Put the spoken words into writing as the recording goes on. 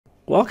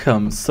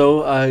Welcome.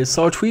 So I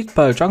saw a tweet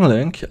by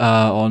Junglink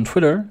on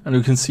Twitter, and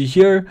you can see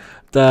here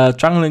that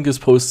Junglink is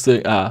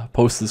posted a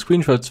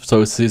screenshot. So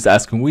he's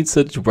asking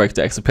Weedsit to break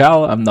the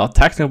XRPL. I'm not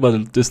technical,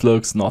 but this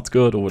looks not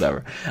good or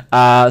whatever.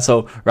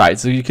 So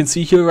you can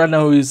see here right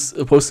now he's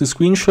posting a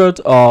screenshot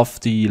of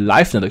the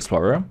Livenet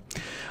Explorer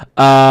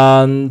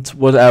and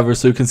whatever.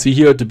 So you can see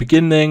here at the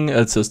beginning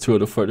it says 2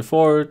 out of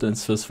 34, then it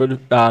says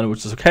 30,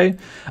 which is okay.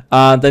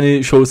 And then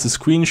it shows a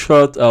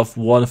screenshot of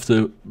one of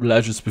the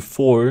ledgers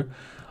before,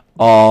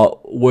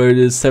 where it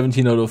is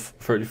 17 out of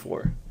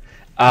 34.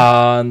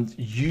 And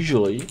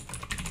usually,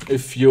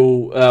 if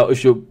you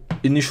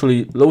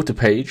initially load the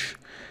page,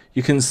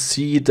 you can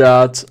see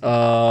that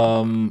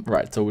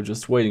so we're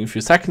just waiting a few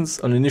seconds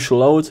on initial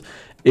load.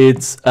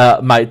 It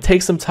might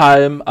take some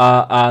time,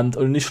 and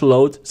on initial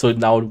load, so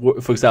now,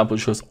 for example,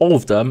 it shows all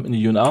of them in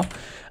the UNL,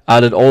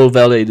 that all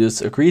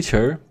validators agreed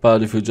here.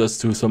 But if you just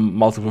do some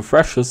multiple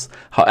refreshes,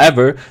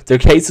 however, there are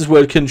cases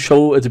where it can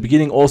show at the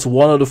beginning also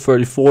 1 out of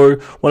 34,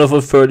 1 out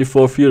of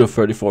 34, 3 out of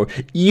 34.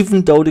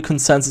 Even though the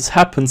consensus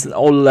happens and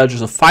all the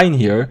ledgers are fine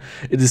here,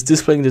 it is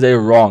displaying that they are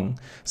wrong.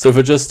 So if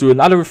I just do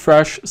another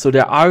refresh, so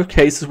there are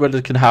cases where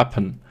that can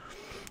happen.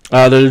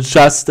 That it's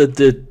just that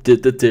the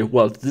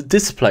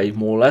display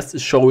more or less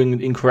is showing it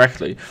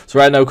incorrectly. So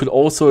right now you could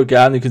also,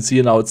 again, you can see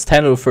now it's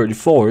 10 out of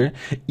 34,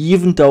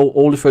 even though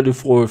all the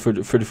 34 for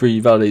the 33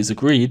 validators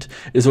agreed,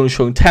 is only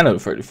showing 10 out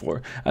of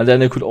 34. And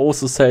then you could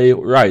also say,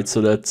 right,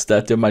 so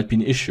that there might be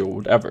an issue or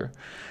whatever.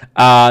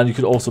 And you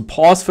could also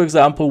pause, for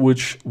example,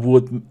 which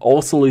would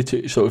also lead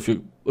to, so if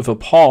I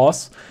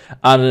pause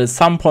and at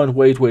some point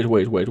wait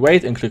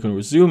and click on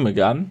resume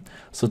again,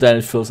 so then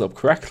it fills up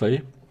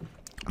correctly.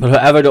 But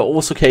however, there are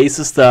also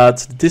cases that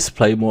the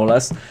display more or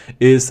less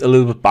is a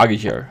little bit buggy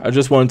here. I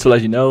just wanted to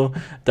let you know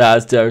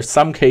that there are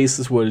some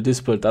cases where the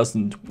display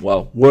doesn't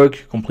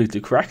work completely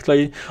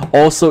correctly.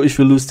 Also, if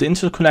you lose the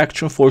internet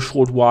connection for a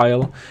short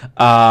while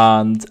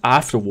and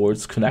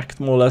afterwards connect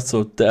more or less,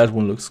 so that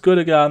one looks good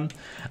again.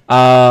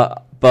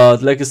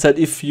 But like I said,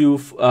 if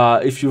you've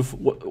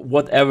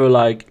whatever,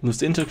 like lose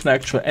the internet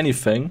connection or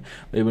anything,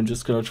 maybe I'm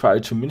just gonna try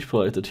to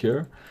manipulate it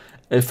here.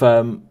 If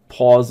I'm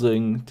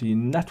pausing the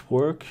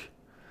network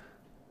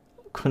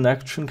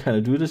connection, can I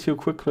do this here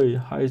quickly?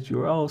 Hide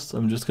URLs.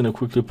 I'm just gonna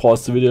quickly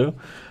pause the video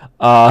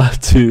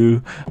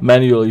to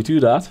manually do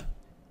that.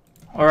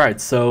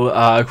 Alright, so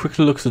I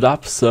quickly looked it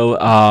up. So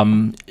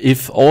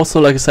if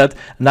also, like I said,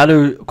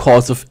 another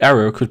cause of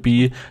error could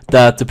be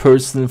that the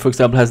person, for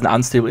example, has an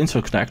unstable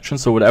internet connection.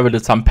 So whatever,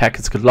 that some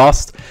packets get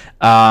lost,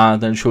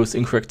 then it shows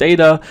incorrect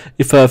data.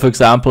 If for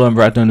example, I'm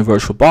right now in a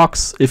virtual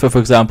box, if I, for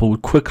example,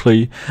 would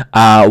quickly,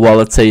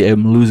 let's say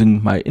I'm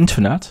losing my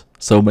internet,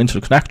 so my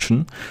internet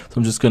connection, so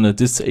I'm just gonna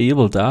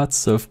disable that.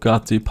 So I've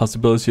got the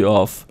possibility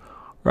of,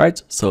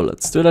 right, so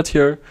let's do that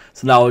here.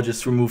 So now I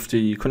just remove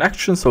the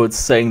connection, so it's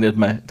saying that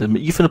my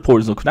Ethernet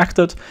port is not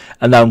connected,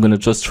 and now I'm gonna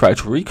just try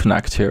to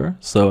reconnect here.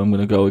 So I'm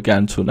gonna go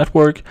again to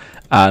network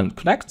and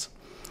connect.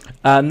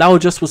 And now I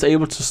just was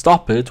able to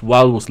stop it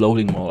while it was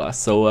loading more or less.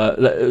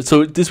 So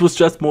so this was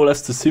just more or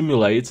less to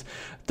simulate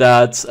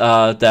that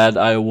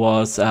I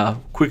was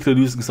quickly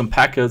losing some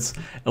packets,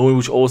 and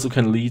which also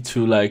can lead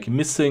to like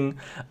missing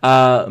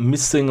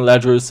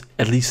ledgers,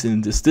 at least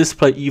in this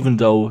display, even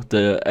though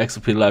the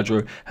XRPL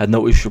ledger had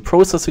no issue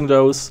processing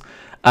those.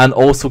 And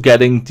also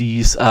getting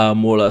these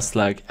more or less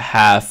like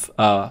half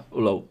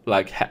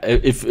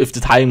if the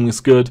timing is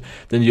good,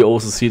 then you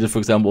also see that, for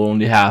example,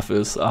 only half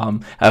of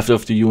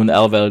the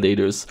UNL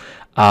validators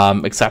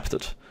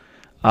accepted.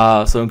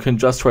 So you can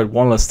just try it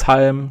one last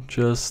time.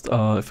 Just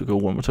if you go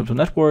one more time to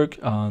network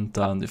and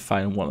then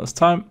define one last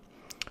time.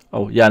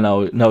 Oh yeah,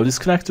 now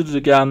disconnected it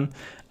again.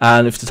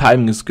 And if the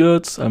timing is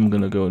good, I'm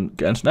gonna go and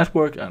get into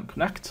network and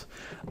connect.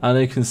 And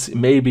you can see,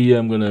 maybe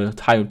I'm gonna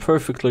time it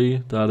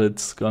perfectly that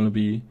it's gonna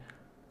be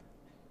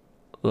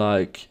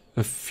like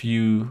a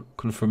few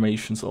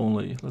confirmations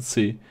only. Let's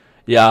see.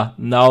 Yeah,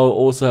 now I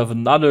also have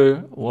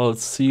another. Well,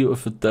 let's see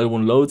if that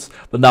one loads.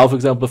 But now, for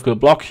example, I've got a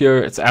block here,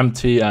 it's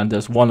empty, and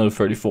there's 1 out of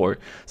 34.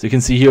 So you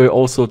can see here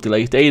also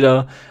delayed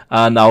data.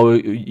 And now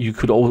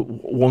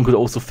one could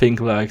also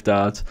think like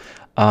that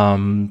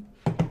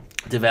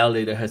the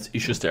validator has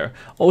issues there.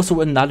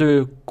 Also,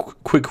 another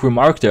quick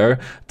remark there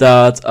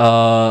that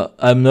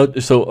I'm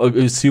not, so I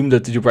assume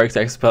that did you break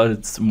the XRPL,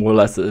 it's more or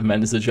less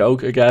meant as a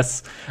joke, I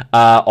guess.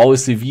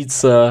 Obviously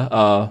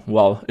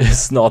Wietze,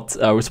 is not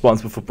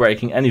responsible for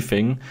breaking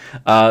anything,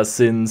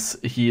 since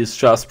he is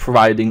just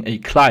providing a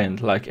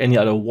client like any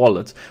other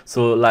wallet.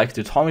 So like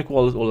the Atomic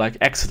wallet or like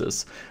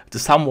Exodus. The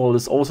Sum wallet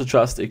is also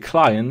just a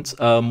client,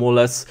 more or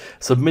less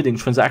submitting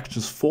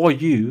transactions for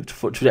you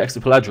to the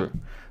XRPL ledger.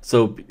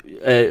 So,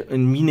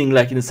 in meaning,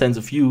 like in the sense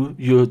of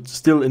you're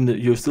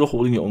still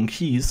holding your own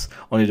keys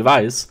on your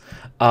device,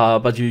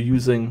 but you're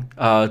using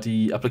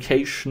the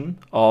application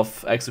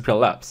of XRPL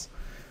Labs,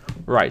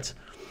 right?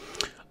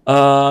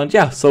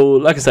 Yeah. So,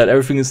 like I said,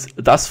 everything is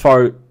thus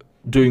far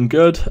doing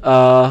good.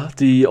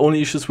 The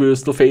only issues we're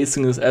still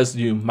facing is, as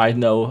you might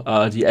know,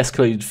 the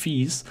escalated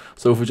fees.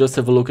 So if we just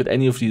have a look at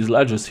any of these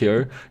ledgers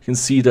here, you can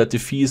see that the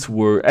fees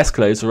were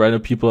escalated. So right now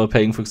people are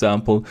paying, for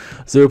example,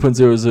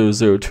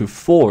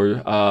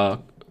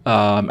 0.00024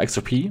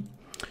 XRP.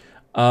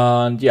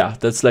 And yeah,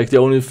 that's like the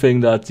only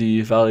thing that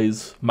the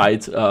values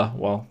might,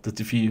 that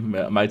the fee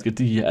might get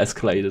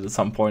de-escalated at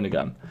some point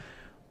again.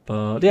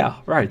 But yeah,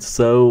 right.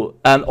 So,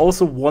 and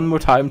also one more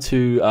time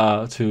to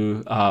more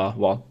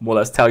or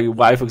less tell you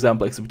why, for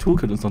example, XRP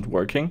Toolkit is not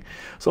working.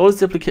 So all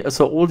these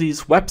all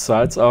these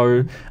websites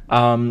are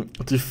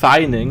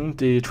defining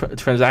the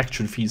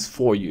transaction fees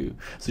for you.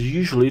 So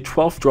usually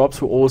 12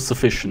 drops were always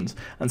sufficient,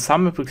 and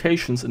some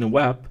applications in the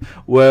web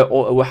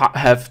will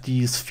have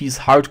these fees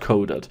hard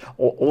coded,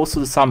 or also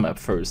the sum app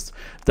first,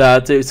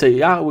 that they say,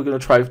 yeah, we're gonna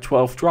try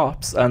 12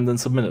 drops and then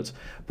submit it.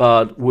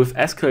 But with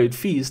escalated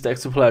fees, the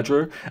XRP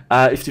ledger,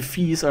 if the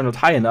fees are not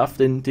high enough,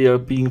 then they are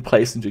being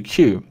placed into a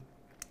queue.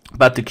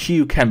 But the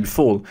queue can be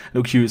full.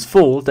 No queue is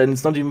full, then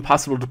it's not even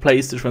possible to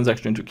place the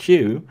transaction into a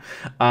queue.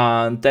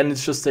 And then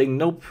it's just saying,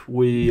 nope,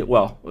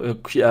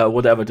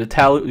 whatever,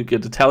 you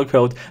get the tell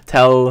code,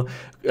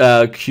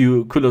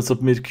 queue could not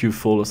submit queue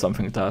full or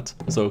something like that.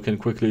 So we can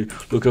quickly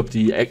look up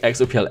the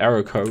XRPL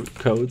error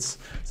codes.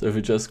 So if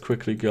we just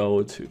quickly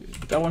go to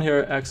that one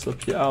here,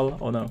 XRPL,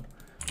 oh no.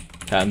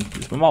 Can't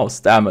use my mouse,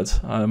 damn it.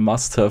 I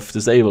must have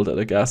disabled it,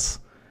 I guess.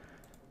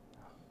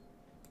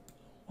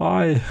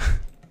 Why?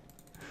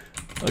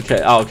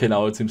 Okay, okay,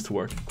 now it seems to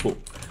work. Cool.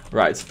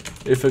 Right.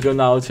 If we go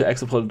now to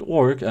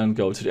xrpl.org and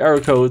go to the error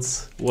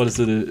codes, what is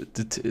the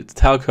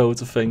tell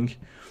codes, I think?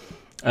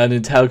 And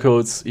in tell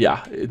codes,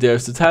 yeah,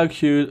 there's the tell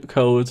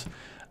code,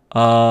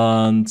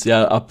 and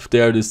yeah, up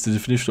there is the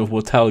definition of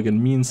what tell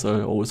again means.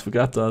 I always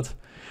forget that.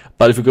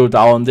 But if we go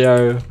down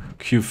there,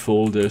 queue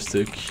full, there's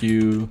the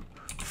queue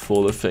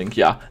full, I think.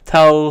 Yeah,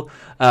 tell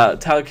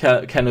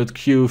cannot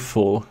queue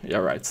full. Yeah,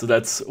 right. So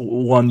that's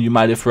one you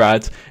might have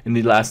read in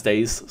the last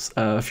days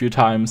a few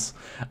times,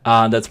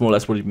 and that's more or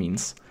less what it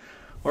means.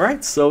 All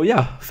right, so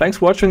yeah, thanks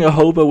for watching. I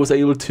hope I was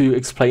able to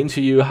explain to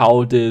you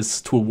how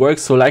this tool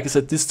works. So like I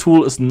said, this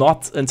tool is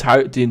not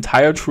the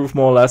entire truth,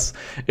 more or less.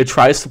 It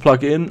tries to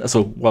plug in,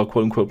 so well,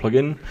 quote unquote plug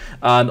in,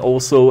 and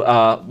also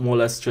more or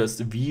less just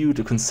view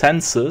the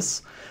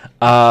consensus,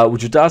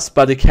 which it does,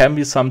 but it can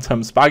be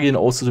sometimes buggy, and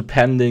also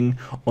depending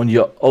on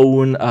your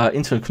own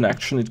internet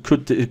connection, it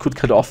could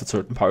cut off at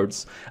certain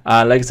parts.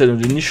 Like I said, in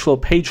the initial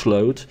page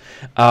load,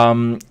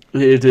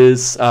 it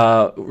is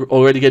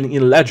already getting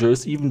in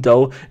ledgers, even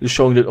though it's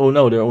showing that, oh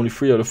no, there are only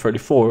 3 out of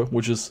 34,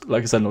 which is,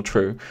 like I said, not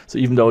true. So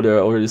even though there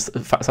are already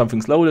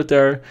something's loaded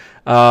there,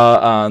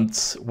 and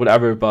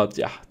whatever, but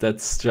yeah,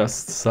 that's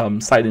just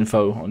some side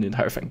info on the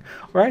entire thing.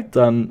 Alright,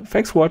 then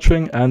thanks for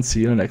watching, and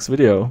see you in the next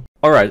video.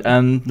 Alright,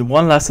 and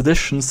one last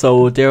addition,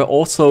 so there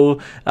also,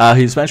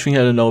 he's mentioning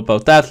here, I don't know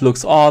about that,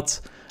 looks odd.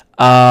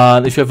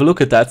 If you have a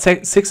look at that,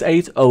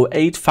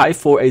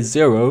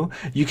 68085480,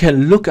 you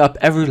can look up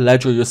every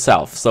ledger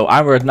yourself. So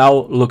I right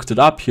now looked it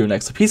up here in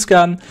XRP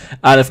scan,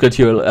 and I've got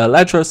here a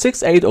ledger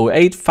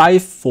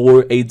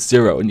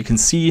 68085480, and you can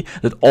see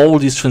that all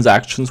these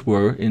transactions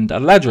were in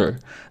that ledger.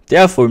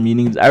 Therefore,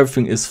 meaning that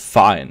everything is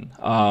fine.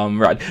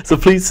 Right. So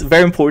please,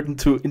 very important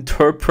to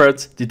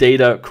interpret the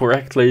data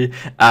correctly.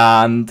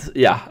 And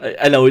yeah,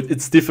 I know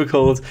it's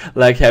difficult,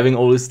 like having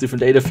all these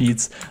different data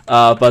feeds,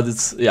 but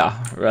it's,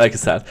 yeah, like I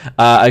said,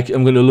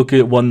 I'm going to look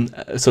at one.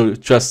 So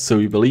just so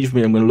you believe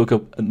me, I'm going to look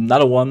up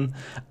another one.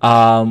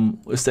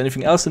 Is there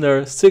anything else in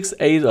there?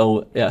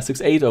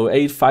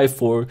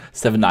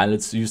 68085479.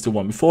 Let's use the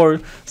one before.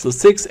 So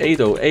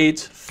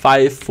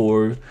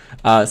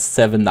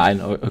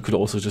 68085479. Or I could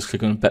also just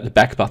click on the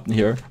back button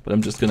here, but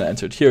I'm just going to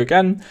enter it here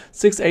again.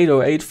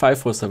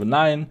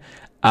 68085479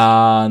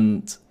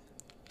 and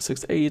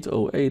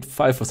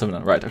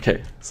 68085479. Right,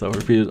 okay. So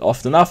repeat it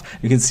often enough.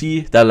 You can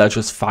see that ledger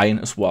is fine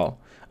as well.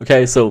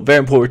 Okay, so very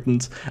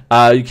important.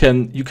 You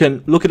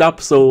can look it up.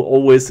 So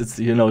always, it's,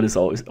 you know, this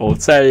always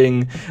old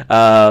saying,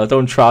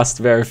 don't trust,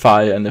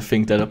 verify, and I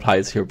think that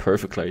applies here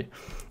perfectly.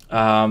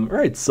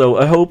 Right, so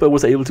I hope I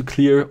was able to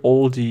clear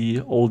all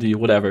the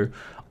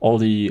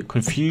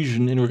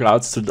confusion in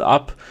regards to the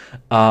app.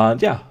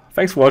 Yeah,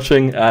 thanks for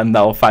watching, and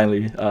now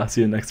finally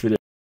see you in the next video.